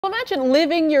Imagine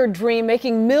living your dream,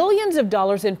 making millions of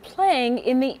dollars and playing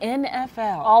in the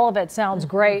NFL. All of it sounds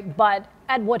great, but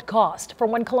at what cost? For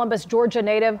one Columbus, Georgia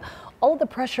native, all of the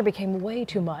pressure became way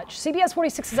too much. CBS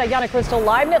 46's Ayanna Crystal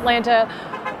live in Atlanta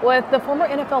with the former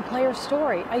NFL player's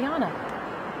story. Ayanna.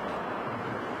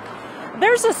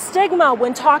 There's a stigma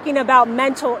when talking about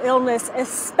mental illness,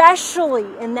 especially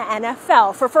in the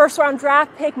NFL. For first-round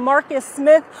draft pick Marcus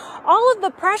Smith, all of the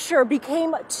pressure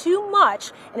became too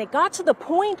much, and it got to the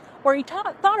point where he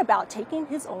thought about taking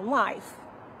his own life.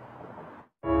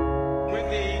 With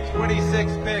the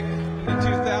 26th pick in the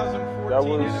 2014 That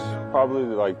was probably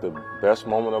like the best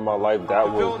moment of my life.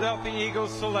 Philadelphia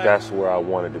Eagles select That's where I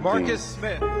wanted to Marcus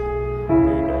Smith.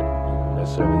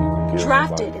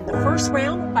 Drafted in the first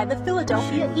round by the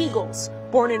Philadelphia Eagles.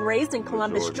 Born and raised in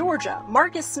Columbus, Georgia,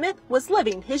 Marcus Smith was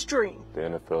living his dream. The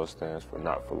NFL stands for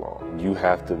not for long. You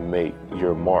have to make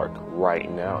your mark right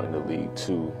now in the league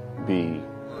to be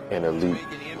an elite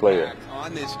player.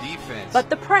 On this defense. But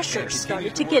the pressure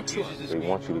started to get to him. They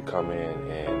want you to come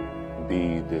in and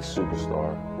be this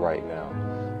superstar right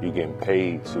now. You're getting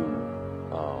paid to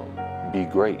be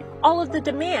great. All of the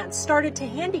demands started to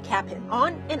handicap him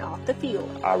on and off the field.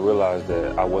 I realized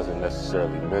that I wasn't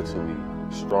necessarily mentally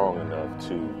strong enough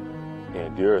to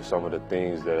endure some of the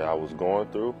things that I was going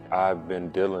through. I've been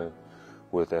dealing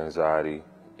with anxiety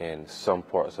and some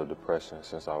parts of depression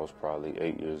since I was probably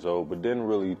 8 years old, but didn't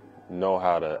really know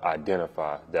how to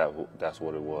identify that's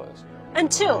what it was.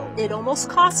 Until it almost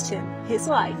cost him his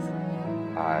life.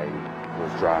 I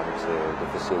was driving to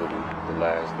the facility the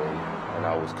last day, and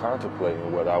I was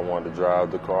contemplating whether I wanted to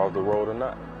drive the car off the road or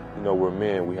not. You know, we're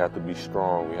men, we have to be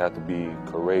strong, we have to be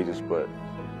courageous, but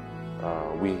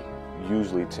we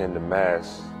usually tend to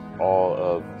mask all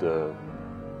of the,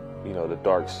 the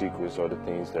dark secrets or the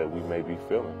things that we may be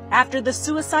feeling. After the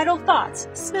suicidal thoughts,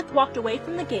 Smith walked away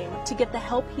from the game to get the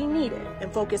help he needed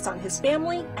and focus on his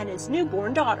family and his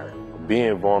newborn daughter.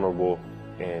 Being vulnerable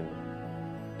in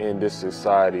this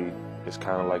society is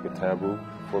kind of like a taboo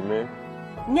for men.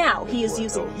 Now he is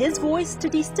using his voice to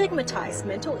destigmatize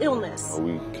mental illness.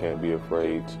 We can't be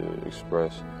afraid to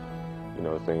express,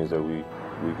 things that we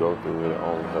go through. It'll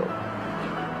only help.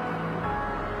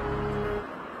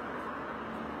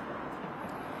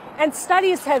 And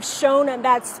studies have shown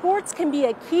that sports can be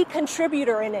a key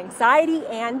contributor in anxiety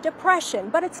and depression.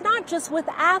 But it's not just with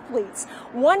athletes.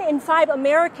 1 in 5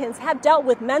 Americans have dealt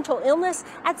with mental illness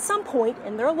at some point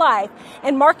in their life.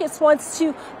 And Marcus wants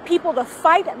people to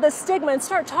fight the stigma and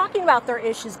start talking about their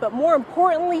issues, but more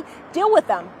importantly, deal with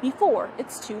them before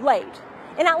it's too late.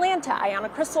 In Atlanta,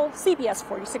 Ayanna Crystal, CBS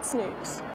 46 News.